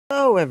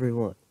Hello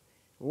everyone,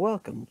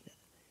 welcome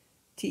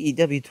to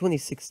TEW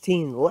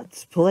 2016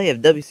 Let's Play of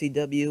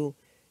WCW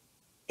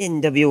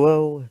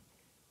NWO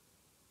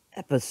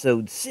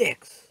Episode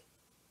 6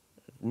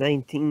 of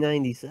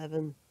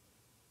 1997.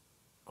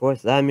 Of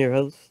course, I'm your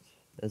host,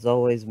 as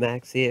always,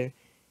 Max here.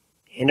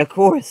 And of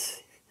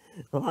course,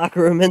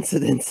 locker room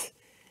incidents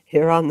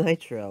here on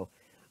Nitro.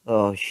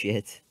 Oh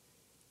shit.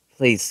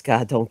 Please,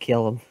 Scott, don't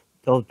kill him.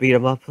 Don't beat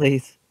him up,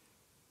 please.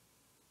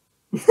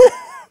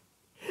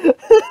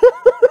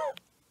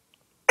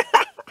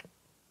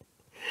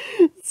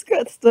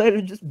 Scott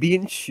Steiner just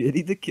being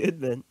shitty to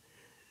Kidman.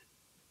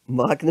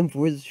 Mocking him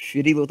for his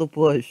shitty little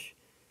push.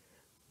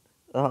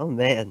 Oh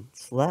man,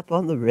 slap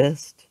on the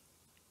wrist.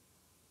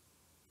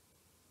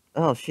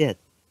 Oh shit.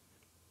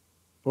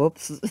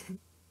 Whoops.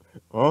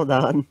 Hold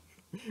on.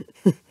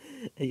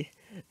 I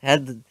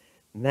had the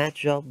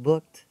match all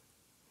booked.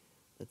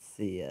 Let's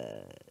see,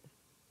 yeah,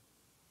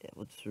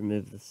 we'll just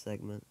remove this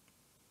segment.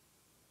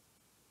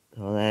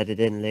 I'll add it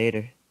in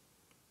later.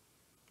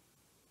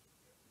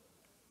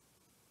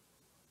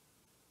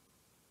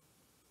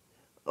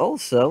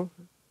 Also,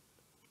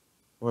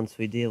 once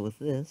we deal with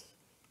this,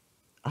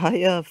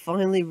 I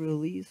finally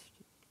released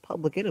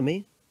Public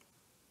Enemy.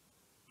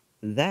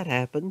 That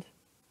happened.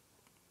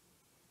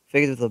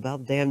 Figured it was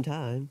about damn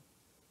time.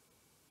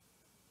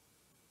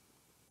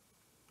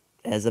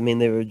 As, I mean,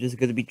 they were just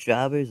gonna be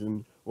jobbers,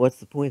 and what's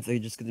the point if they're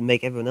just gonna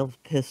make everyone else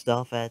pissed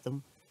off at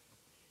them?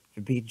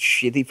 For being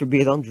shitty, for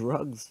being on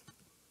drugs.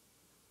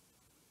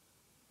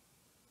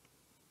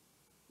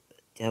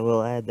 Yeah,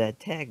 we'll add that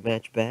tag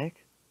match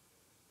back.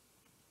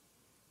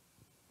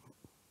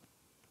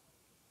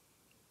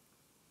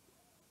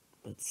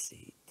 Let's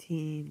see,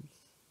 teams.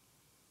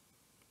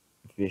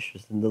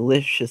 Vicious and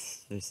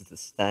Delicious versus the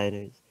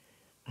Steiners.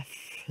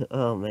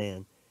 Oh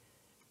man.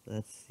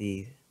 Let's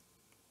see.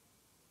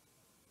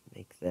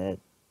 Make that.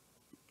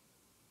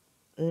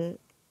 Uh,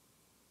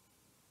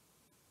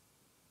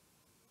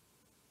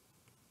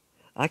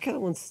 I kind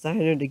of want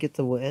Steiner to get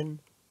the win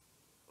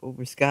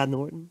over Scott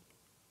Norton.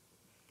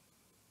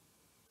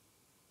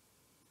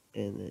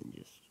 And then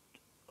just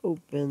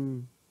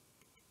open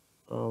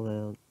all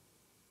out.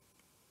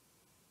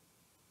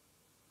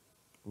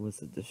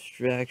 Was a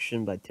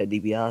distraction by Ted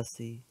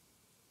DiBiase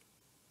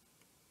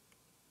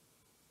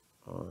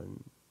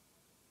on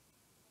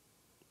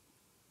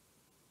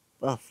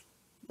Buff.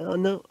 Oh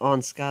no,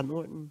 on Scott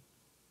Norton.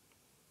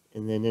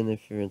 And then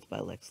interference by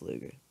Lex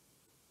Luger.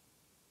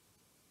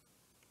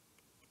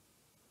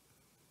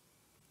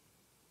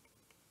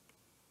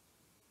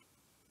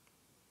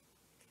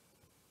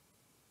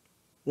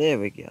 There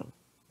we go.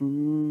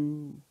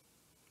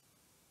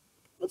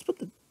 Let's put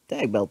the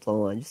tag belt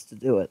on just to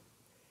do it.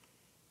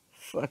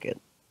 Fuck it.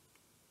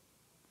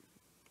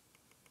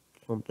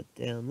 Pump it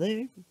down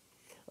there.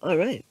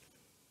 Alright.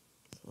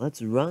 So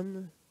let's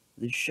run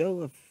the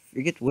show. I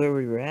forget where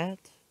we were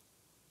at.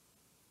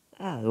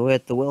 We're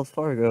at the Wells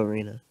Fargo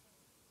Arena.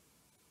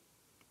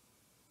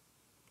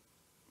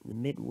 The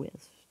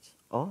Midwest.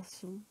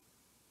 Awesome.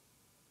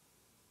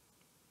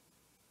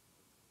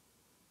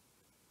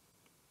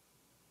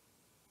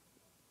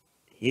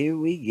 Here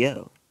we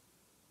go.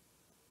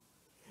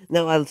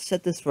 Now, I'll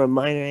set this for a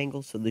minor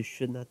angle, so this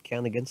should not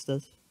count against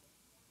us.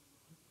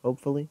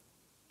 Hopefully.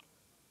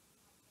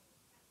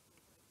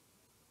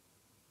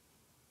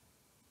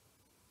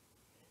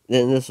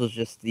 Then this was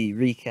just the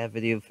recap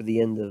video for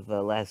the end of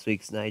last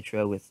week's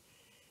Nitro with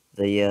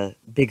the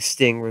big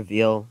Sting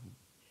reveal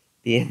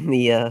being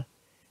the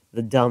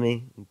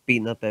dummy,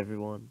 beating up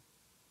everyone,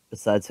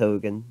 besides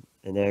Hogan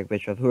and Eric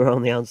Bischoff, who are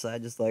on the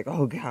outside just like,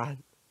 oh god,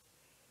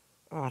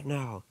 oh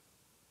no.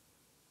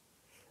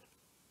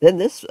 Then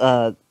this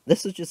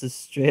was just a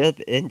straight up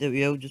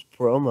NWO just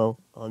promo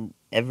on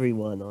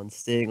everyone, on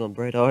Sting, on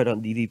Bret Hart,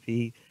 on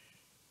DDP,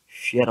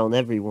 shit on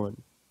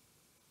everyone.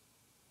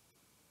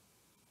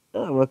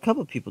 Oh, well, a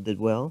couple people did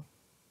well,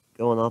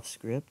 going off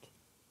script.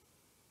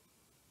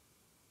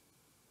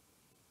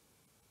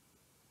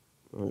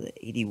 Well, the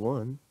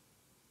 81.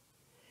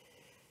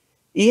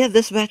 Yeah,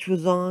 this match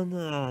was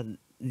on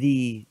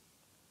the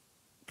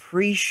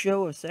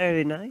pre-show of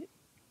Saturday night.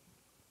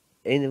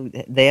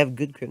 And they have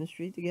good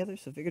chemistry together,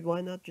 so I figured why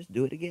not just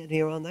do it again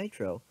here on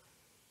Nitro.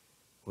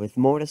 With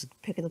Mortis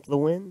picking up the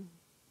win,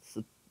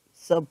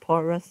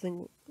 subpar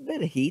wrestling, a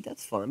bit of heat,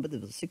 that's fine, but it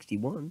was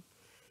 61.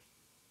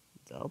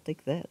 So I'll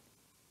take that.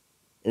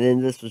 And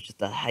then this was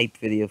just a hype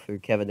video for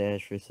Kevin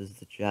Nash versus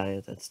the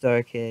Giant at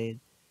Starrcade.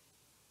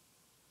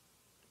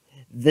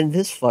 Then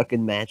this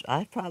fucking match,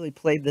 I've probably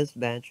played this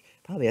match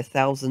probably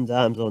 1,000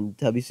 times on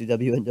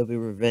WCW and W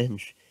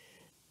Revenge.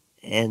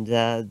 And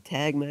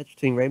tag match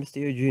between Rey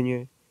Mysterio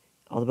Jr.,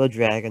 Ultimo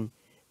Dragon,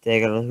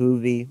 taking on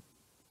Juvi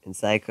and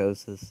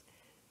Psychosis.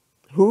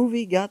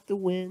 Juvi got the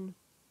win,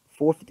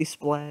 450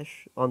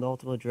 splash on the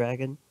Ultimo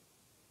Dragon.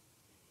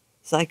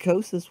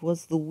 Psychosis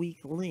was the weak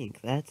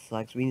link. That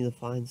sucks. We need to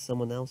find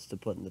someone else to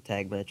put in the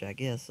tag match, I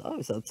guess. I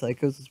always thought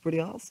Psychosis was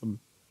pretty awesome.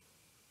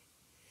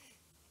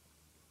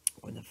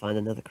 We're going to find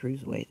another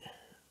cruiserweight.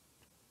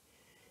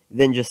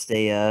 Then just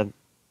a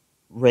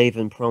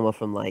Raven promo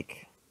from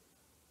like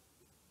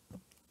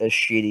a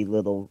shitty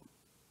little.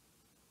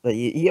 But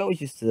he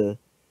always used to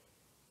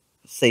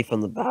say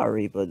from the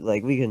Bowery, but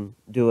like we can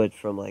do it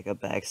from like a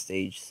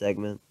backstage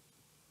segment.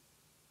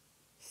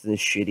 It's this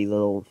shitty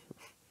little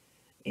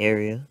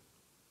area.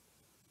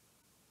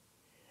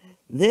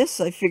 This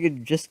I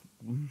figured just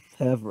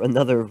have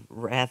another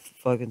Wrath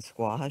fucking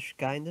squash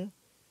kinda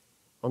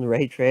on the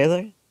Ray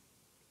trailer.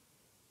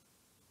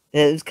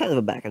 Yeah, it was kind of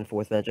a back and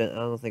forth match. I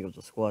don't think it was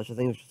a squash. I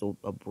think it was just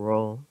a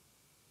brawl.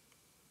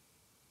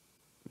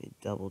 Let me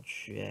double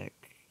check.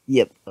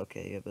 Yep.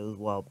 Okay. Yep. It was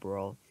Wild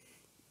Brawl.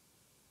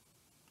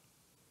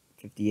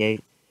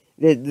 58.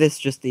 This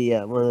just the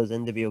one of those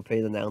NWO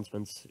paid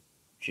announcements,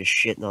 just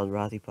shitting on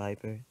Roddy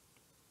Piper.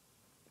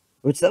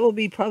 Which that will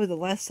be probably the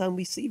last time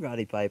we see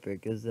Roddy Piper,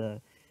 because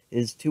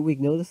his 2-week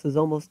notice is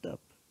almost up.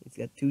 He's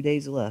got 2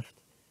 days left.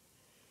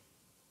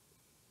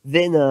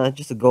 Then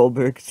just a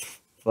Goldberg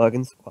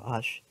fucking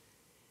squash.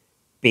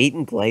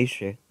 Beating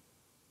Glacier.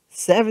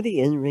 70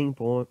 in-ring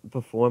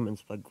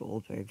performance by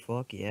Goldberg.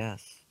 Fuck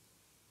yes.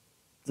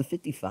 It's a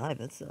 55.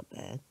 That's not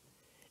bad.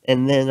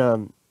 And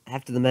then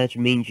after the match,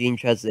 Mean Gene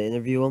tries to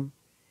interview him,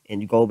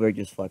 and Goldberg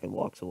just fucking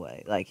walks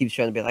away. Like, he was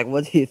trying to be like,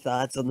 what are your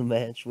thoughts on the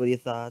match? What are your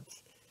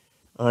thoughts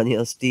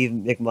on, Steve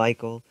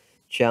McMichael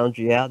challenge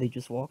you out? He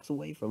just walks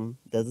away from him.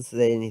 Doesn't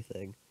say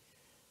anything.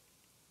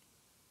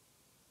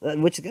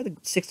 Which got a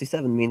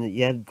 67, meaning that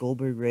you had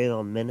Goldberg rated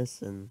on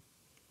Menace and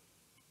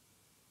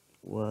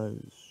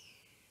was...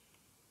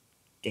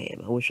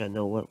 Damn, I wish I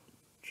know what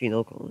Gene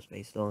Okerlund was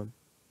based on.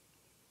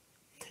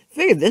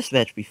 Figured this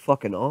match would be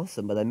fucking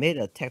awesome, but I made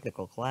it a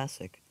technical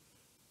classic.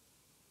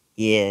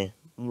 Yeah,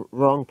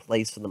 wrong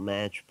place for the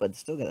match, but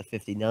still got a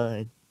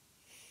 59.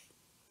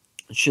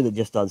 Should have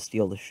just done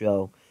Steal the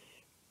Show.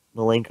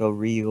 Malenko,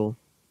 Regal.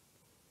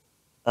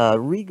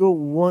 Regal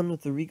won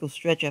with the Regal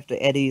stretch after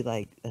Eddie,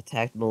 like,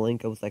 attacked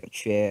Malenko with, like, a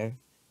chair.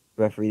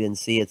 Referee didn't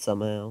see it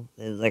somehow.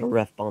 It was like a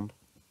ref bump.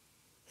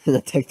 In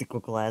a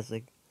technical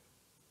classic.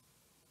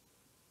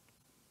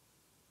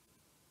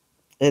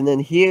 And then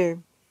here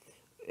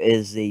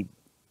is the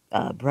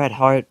Bret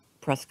Hart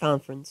press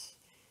conference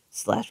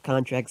 /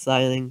 contract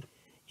signing.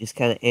 Just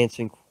kind of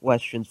answering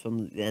questions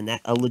from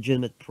a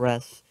legitimate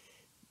press.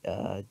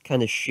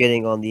 Kind of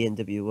shitting on the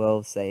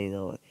NWO,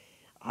 saying,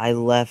 I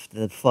left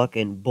the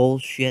fucking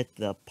bullshit,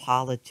 the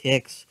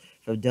politics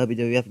from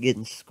WWF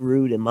getting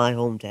screwed in my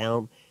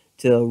hometown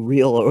to a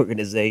real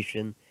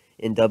organization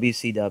in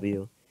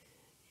WCW.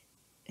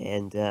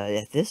 And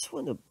this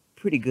one, a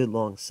pretty good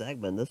long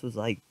segment. This was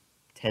like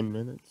 10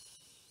 minutes.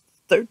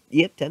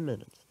 10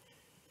 minutes.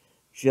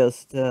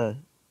 Just, a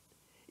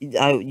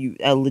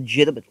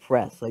legitimate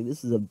press. Like,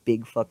 this is a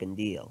big fucking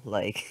deal.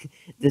 Like,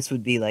 this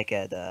would be like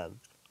at, I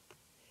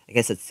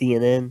guess at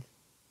CNN,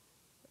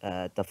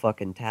 at the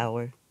fucking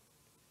tower.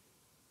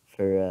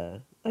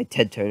 For, like,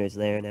 Ted Turner's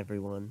there and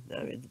everyone.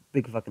 I mean, it's a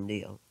big fucking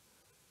deal.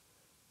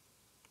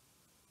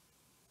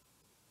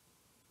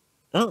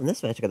 Oh, and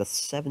this match got a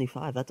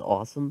 75. That's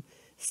awesome.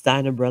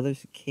 Steiner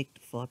Brothers kicked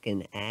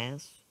fucking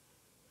ass.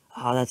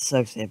 Oh, that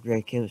sucks. They have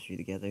great chemistry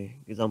together.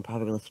 Because I'm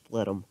probably going to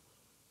split them.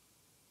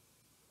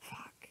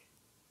 Fuck.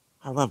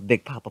 I love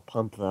Big Papa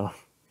Pump, though.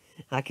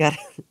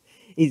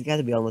 He's got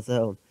to be on his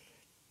own.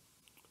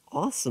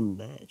 Awesome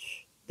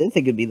match. Didn't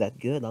think it'd be that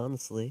good,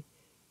 honestly.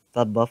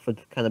 Thought Buff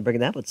would kind of bring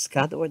it out, but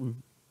Scott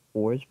Norton,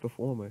 worst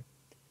performer.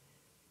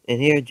 And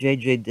here,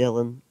 J.J.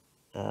 Dillon,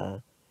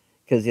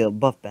 because,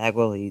 Buff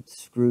Bagwell, he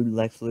screwed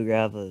Lex Luger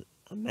out of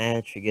a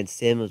match against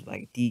him. It was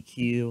like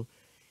DQ,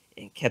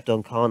 and kept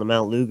on calling him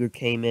out. Luger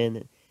came in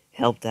and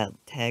helped that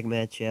tag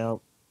match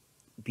out,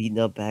 beating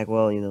up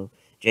Bagwell.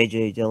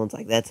 J.J. Dillon's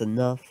like, that's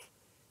enough.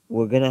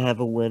 We're going to have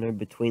a winner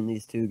between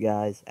these two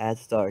guys at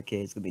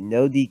Starrcade. It's going to be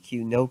no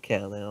DQ, no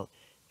count out.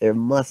 There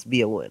must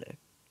be a winner.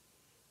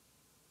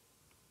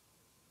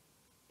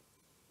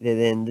 And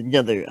then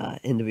another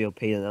NWO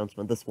paid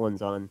announcement. This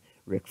one's on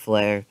Ric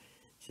Flair.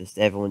 Just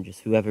everyone,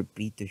 whoever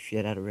beat the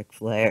shit out of Ric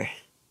Flair.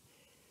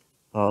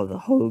 Oh, the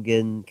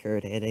Hogan,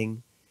 Kurt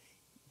Hennig,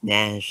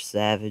 Nash,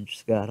 Savage,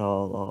 Scott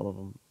Hall, all of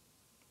them.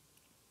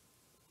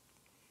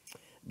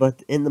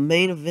 But in the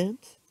main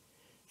event,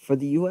 for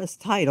the U.S.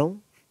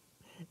 title,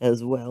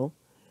 as well,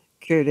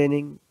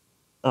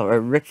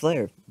 Ric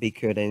Flair beat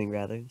Kurt Hennig,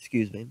 rather,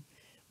 excuse me.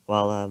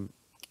 While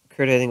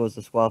Kurt Hennig was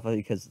disqualified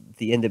because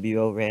the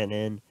NWO ran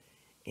in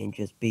and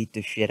just beat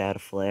the shit out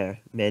of Flair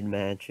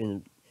mid-match,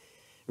 and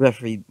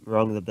referee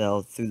rung the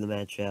bell, threw the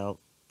match out.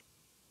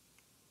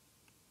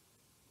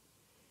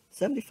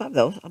 75,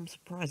 though, I'm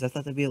surprised. I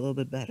thought that'd be a little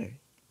bit better.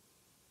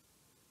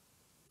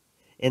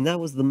 And that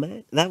was the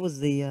match. That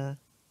was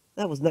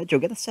Nitro.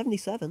 Got a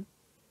 77.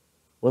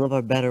 One of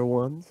our better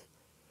ones.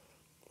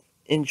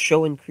 And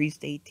show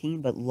increased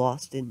 18, but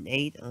lost in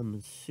 8. I'm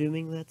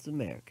assuming that's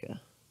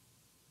America.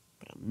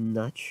 But I'm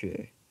not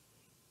sure.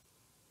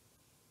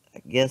 I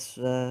guess,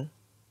 no,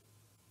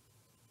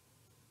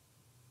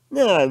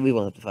 we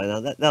won't have to find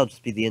out. That'll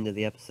just be the end of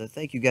the episode.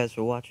 Thank you guys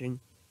for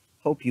watching.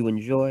 Hope you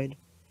enjoyed.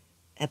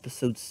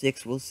 Episode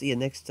 6. We'll see you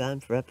next time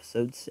for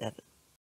episode 7.